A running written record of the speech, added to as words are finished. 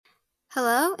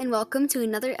Hello, and welcome to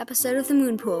another episode of the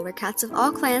Moon Pool, where cats of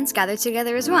all clans gather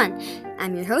together as one.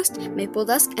 I'm your host, Maple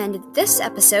Dusk, and this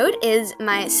episode is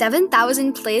my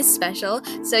 7,000 plays special.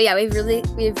 So yeah, we've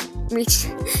reached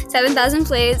 7,000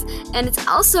 plays, and it's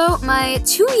also my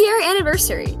 2-year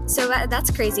anniversary. So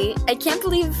that's crazy. I can't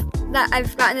believe that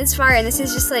I've gotten this far, and this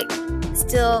is just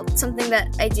still something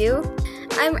that I do.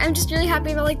 I'm just really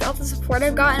happy about all the support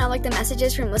I've gotten, all the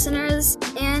messages from listeners,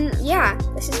 and yeah,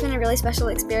 this has been a really special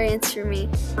experience for me.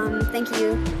 Thank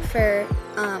you for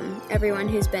everyone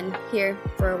who's been here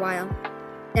for a while,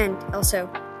 and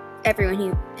also everyone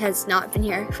who has not been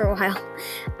here for a while.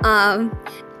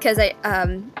 Because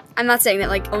I'm not saying that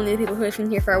only the people who have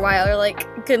been here for a while are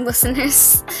good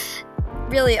listeners.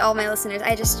 Really, all my listeners.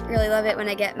 I just really love it when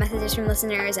I get messages from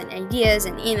listeners and ideas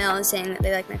and emails saying that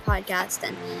they like my podcast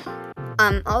and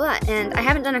all that. And I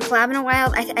haven't done a collab in a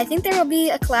while. I think there will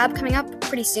be a collab coming up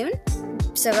pretty soon,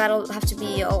 so that'll have to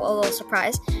be a little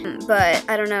surprise. But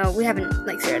I don't know. We haven't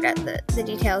figured out the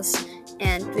details,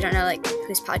 and we don't know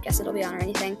whose podcast it'll be on or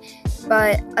anything.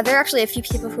 But there are actually a few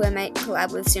people who I might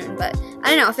collab with soon. But I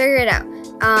don't know. I'll figure it out.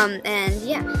 And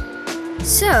yeah.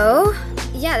 So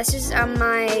yeah, this is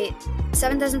my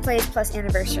 7,000 plays plus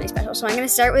anniversary special. So I'm going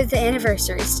to start with the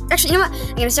anniversaries. Actually, you know what?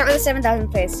 I'm going to start with the 7,000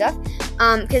 plays stuff.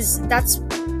 Because that's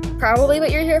probably what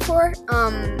you're here for.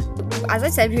 As I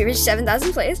said, we reached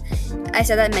 7,000 plays. I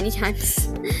said that many times.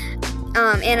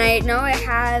 And I know I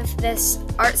have this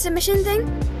art submission thing.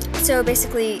 So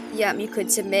basically, yeah, you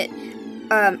could submit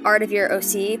art of your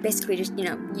OC, basically just,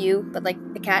 you, but the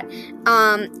cat.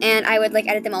 And I would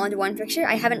edit them all into one picture.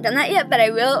 I haven't done that yet, but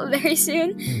I will very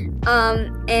soon.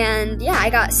 And yeah, I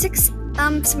got 6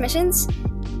 submissions.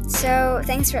 So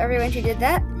thanks for everyone who did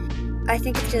that. I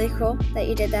think it's really cool that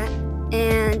you did that.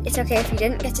 And it's okay if you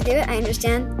didn't get to do it. I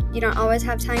understand you don't always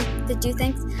have time to do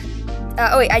things.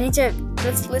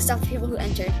 Let's list off the people who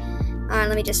entered.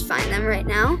 Let me just find them right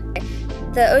now.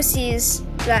 The OCs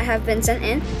that have been sent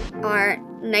in are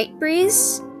Night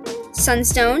Breeze,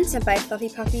 Sunstone, sent by Fluffy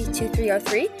Puppy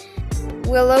 2303,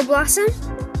 Willow Blossom,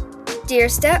 Deer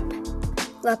Step,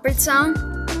 Leopard Song,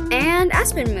 and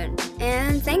Aspen Moon.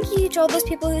 And thank you to all those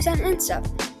people who sent in stuff.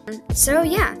 So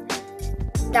yeah,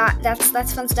 that's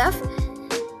fun stuff.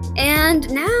 And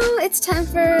now it's time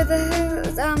for the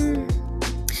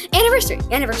anniversary.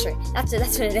 That's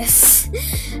what it is.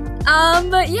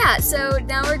 But yeah, so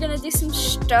now we're gonna do some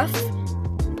stuff.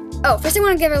 Oh, first I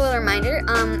want to give a little reminder.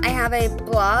 I have a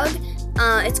blog.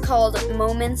 It's called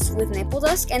Moments with Maple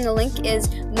Dusk, and the link is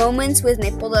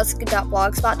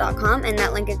momentswithmapledusk.blogspot.com, and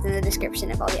that link is in the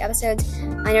description of all the episodes.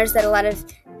 I noticed that a lot of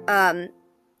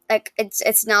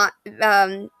it's not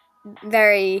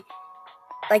very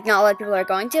not a lot of people are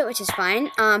going to it, which is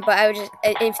fine. But I would just,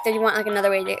 if you want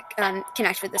another way to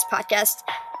connect with this podcast,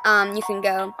 you can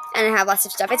go, and I have lots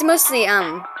of stuff. It's mostly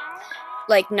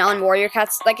non-warrior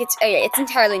cats. It's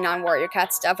entirely non-warrior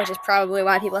cat stuff, which is probably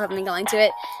why people haven't been going to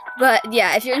it. But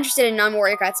yeah, if you're interested in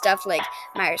non-warrior cat stuff like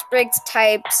Myers-Briggs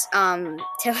types,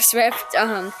 Taylor Swift,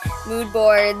 mood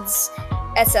boards,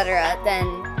 etc., then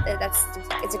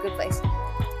it's a good place.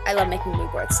 I love making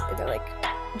mood boards. They're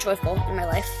joyful in my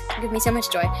life. They give me so much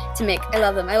joy to make. I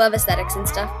love them. I love aesthetics and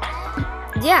stuff.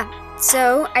 Yeah.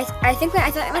 So I think what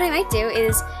I might do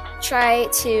is try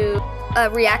to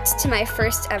react to my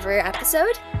first ever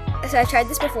episode. So I tried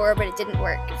this before, but it didn't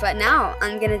work. But now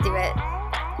I'm gonna do it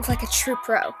like a true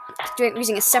pro,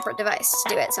 using a separate device to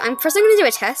do it. So I'm gonna do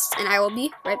a test, and I will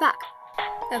be right back.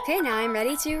 Okay, now I'm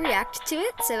ready to react to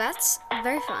it. So that's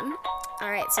very fun. All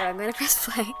right, so I'm gonna press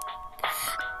play.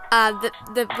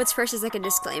 What's first is a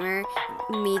disclaimer,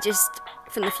 me just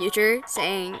from the future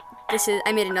saying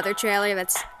I made another trailer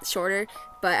that's shorter,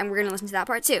 but we're gonna listen to that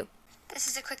part too. This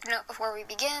is a quick note before we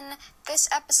begin. This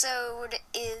episode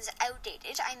is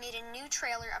outdated. I made a new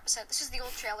trailer episode. This is the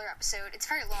old trailer episode. It's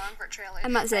very long for a trailer.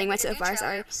 I'm not saying much so far,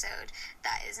 sorry. Episode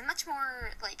that is much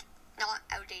more, not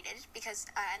outdated, because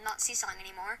I'm not Seasong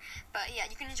anymore. But yeah,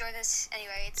 you can enjoy this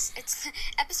anyway. It's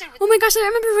episode with... Oh my gosh, I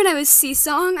remember when I was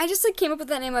Seasong. I just, came up with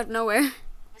that name out of nowhere.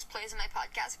 This plays in my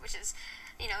podcast, which is,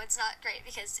 it's not great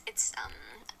because it's, not...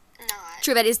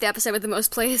 True, that is the episode with the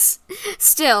most plays.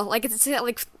 Still, it's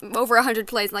over 100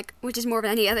 plays, which is more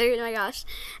than any other. Oh my gosh,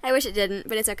 I wish it didn't,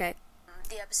 but it's okay.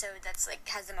 The episode that's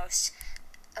has the most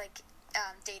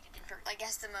dated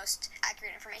has the most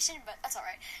accurate information, but that's all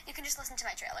right. You can just listen to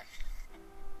my trailer.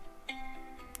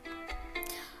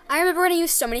 I remember when I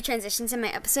used so many transitions in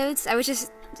my episodes. I was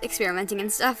just experimenting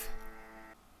and stuff.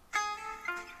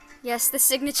 Yes, the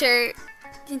signature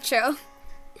intro.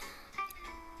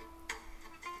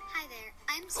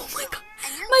 Oh my god,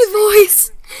 my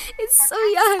voice! It's so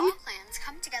young. All clans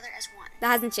come together as one. That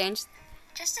hasn't changed.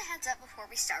 Just a heads up before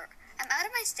we start. I'm out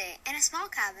of my state in a small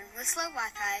cabin with slow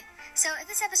Wi-Fi, so if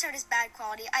this episode is bad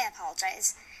quality, I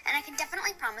apologize. And I can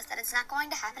definitely promise that it's not going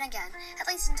to happen again, at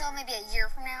least until maybe a year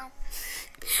from now.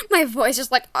 My voice is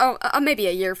like, maybe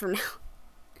a year from now.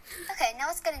 Okay, now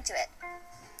let's get into it.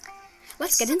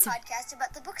 Let's get into it. This is a podcast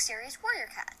about the book series Warrior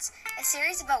Cats, a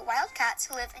series about wild cats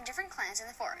who live in different clans in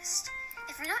the forest.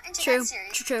 If you're not into that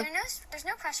series, True. There's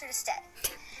no pressure to stay.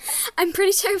 I'm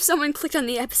pretty sure if someone clicked on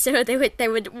the episode, they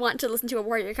would want to listen to a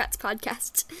Warrior Cats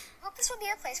podcast. I hope this will be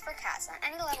a place for cats on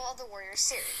any level of the Warriors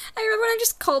series. I remember when I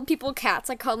just called people cats.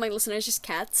 I called my listeners just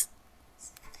cats.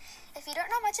 If you don't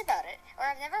know much about it, or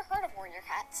have never heard of Warrior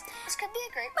Cats, this could be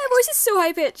a great My voice is so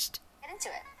high-pitched. Get into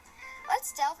it.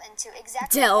 Let's delve into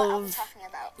exactly what I'll be talking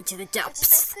about. Into the Which depths. is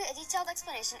basically a detailed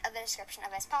explanation of the description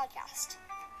of this podcast.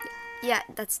 Yeah,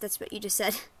 that's what you just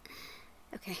said.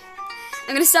 Okay.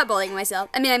 I'm gonna stop bullying myself.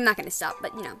 I mean, I'm not gonna stop,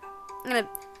 but, I'm gonna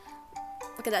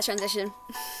look at that transition.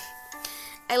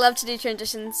 I love to do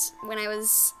transitions when I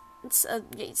was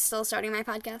still starting my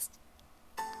podcast.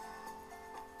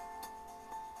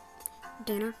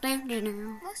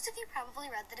 Most of you probably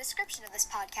read the description of this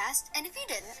podcast, and if you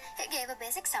didn't, it gave a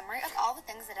basic summary of all the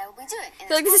things that I will be doing. I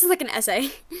feel like this is like an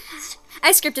essay.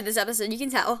 I scripted this episode, you can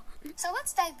tell. So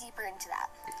let's dive deeper into that.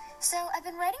 So I've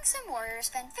been writing some Warriors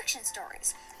fanfiction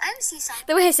stories. I'm Seasong.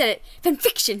 The way I said it,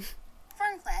 fanfiction.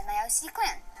 Fern Clan, my OC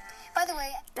clan. By the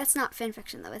way, that's not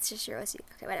fanfiction though. It's just your OC.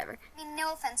 Okay, whatever. I mean,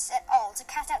 no offense at all to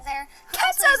cats out there.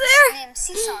 Cats out there. Named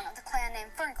Seasong of the clan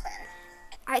named Fern Clan.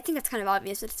 I think that's kind of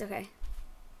obvious, but it's okay.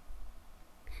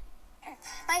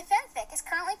 My fanfic is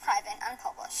currently private and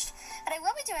unpublished, but I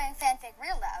will be doing fanfic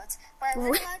real louds, where I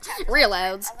read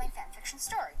aloud chapters of my fanfiction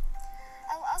story.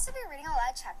 I will also be reading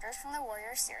aloud chapters from the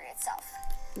Warrior series itself.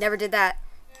 Never did that.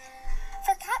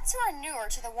 For cats who are newer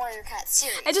to the Warrior Cat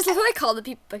series, I just love how I call the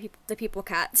people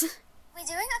cats. We'll be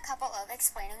doing a couple of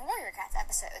explaining Warrior Cats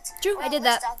episodes. True, I did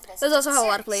that. Those also have a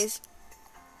lot of plays.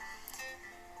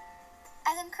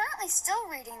 As I'm currently still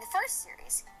reading the first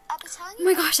series, I'll be telling you.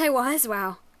 Oh my gosh, I was.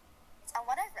 Wow. On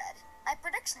what I've read, my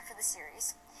prediction for the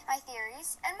series, my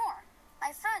theories, and more.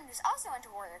 My friend, who's also into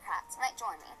Warrior Cats, might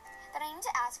join me, but I need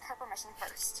to ask her permission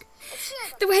first.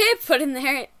 The way I put in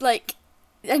there, like,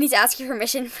 I need to ask your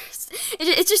permission first.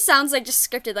 It just sounds like just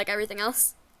scripted like everything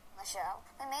else. On the show,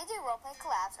 we may do roleplay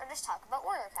collabs or just talk about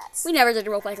Warrior Cats. We never did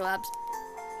roleplay collabs.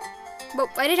 But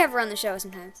I did have her on the show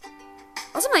sometimes.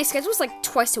 Also, my schedule's like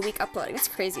twice a week uploading. It's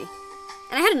crazy.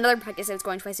 And I had another podcast that was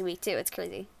going twice a week too. It's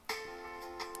crazy.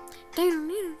 The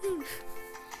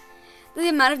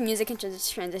amount of music and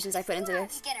transitions I put into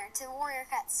this. If you're a beginner to the Warrior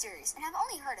Cats series and have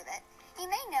only heard of it, you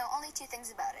may know only two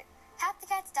things about it. Half the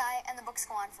cats die and the books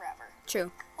go on forever. True.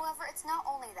 However, it's not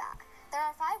only that. There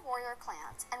are 5 warrior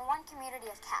clans and 1 community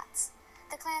of cats.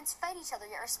 The clans fight each other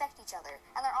yet respect each other,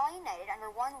 and they're all united under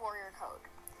one warrior code.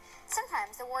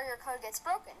 Sometimes the warrior code gets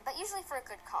broken, but usually for a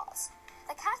good cause.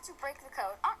 The cats who break the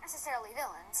code aren't necessarily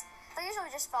villains. They're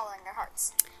usually just following their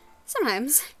hearts.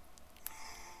 Sometimes.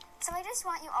 So I just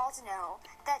want you all to know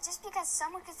that just because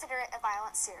some would consider it a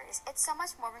violent series, it's so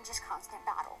much more than just constant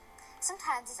battle.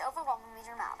 Sometimes it's overwhelmingly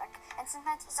dramatic, and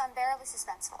sometimes it's unbearably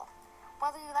suspenseful.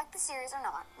 Whether you like the series or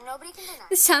not, nobody can deny.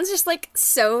 This sounds just like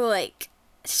so like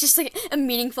it's just like a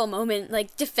meaningful moment,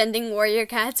 like defending Warrior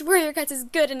Cats. Warrior Cats is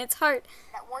good in its heart.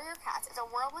 That Warrior Cats is a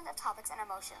whirlwind of topics and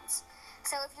emotions.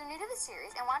 So if you're new to the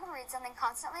series and want to read something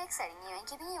constantly exciting you and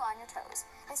keeping you on your toes,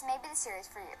 this may be the series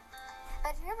for you.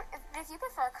 But if you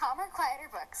prefer calmer, quieter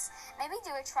books, maybe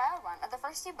do a trial run of the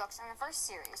first 2 books in the first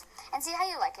series and see how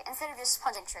you like it instead of just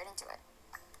plunging straight into it.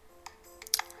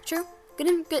 True.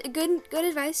 Good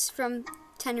advice from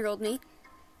 10-year-old me.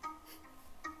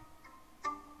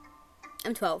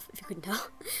 I'm 12, if you couldn't tell.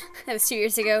 That was 2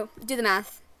 years ago. Do the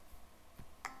math.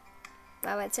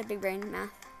 Wow, it's a big brain math.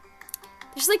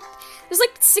 There's like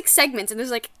 6 segments, and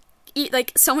there's like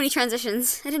so many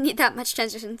transitions. I didn't need that much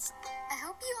transitions. I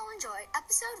hope you all enjoyed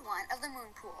episode 1 of The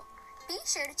Moon Pool. Be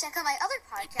sure to check out my other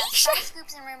podcast, 5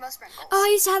 Scoops and Rainbow Sprinkles. Oh, I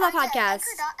used to have that podcast.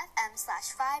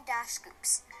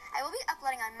 Anchor.fm/5-scoops. I will be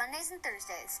uploading on Mondays and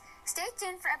Thursdays. Stay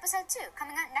tuned for episode 2,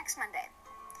 coming out next Monday.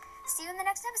 See you in the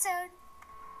next episode.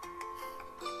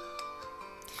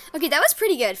 Okay, that was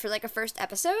pretty good for like a first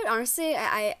episode. Honestly,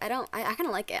 I kind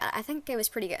of like it. I think it was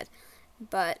pretty good.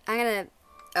 But I'm gonna,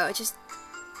 it's just,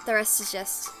 the rest is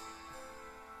just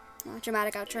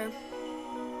dramatic outro.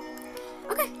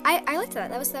 Okay, I liked that.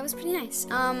 That was pretty nice.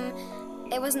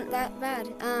 It wasn't that bad.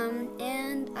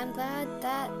 And I'm glad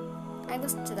that I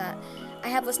listened to that. I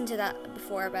have listened to that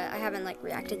before, but I haven't like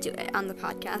reacted to it on the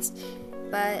podcast.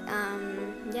 But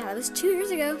yeah, that was 2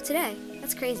 years ago today.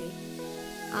 That's crazy.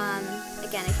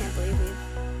 Again, I can't believe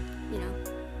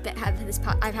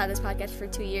I've had this podcast for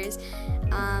 2 years.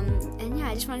 And yeah,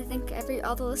 I just want to thank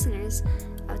all the listeners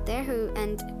out there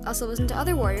and also listen to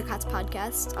other Warrior Cats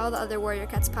podcasts, all the other Warrior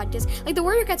Cats podcasts. Like, the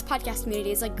Warrior Cats podcast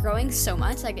community is, like, growing so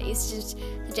much. Like, it used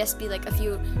to just be, like, a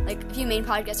few main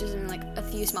podcasters and, like, a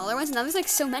few smaller ones. And now there's, like,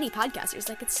 so many podcasters.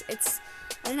 Like, it's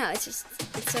I don't know, it's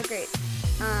so great.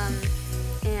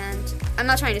 And I'm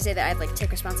not trying to say that I'd, like,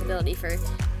 take responsibility for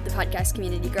the podcast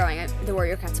community growing, the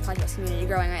Warrior Cats podcast community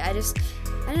growing. I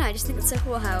don't know, I just think it's so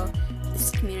cool how this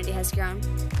community has grown.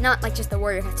 Not like just the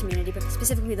Warrior Cats community, but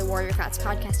specifically the Warrior Cats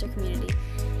podcaster community.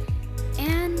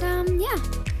 And,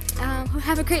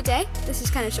 have a great day. This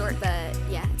is kind of short, but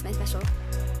yeah, it's my special.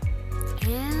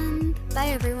 And bye,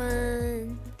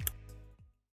 everyone.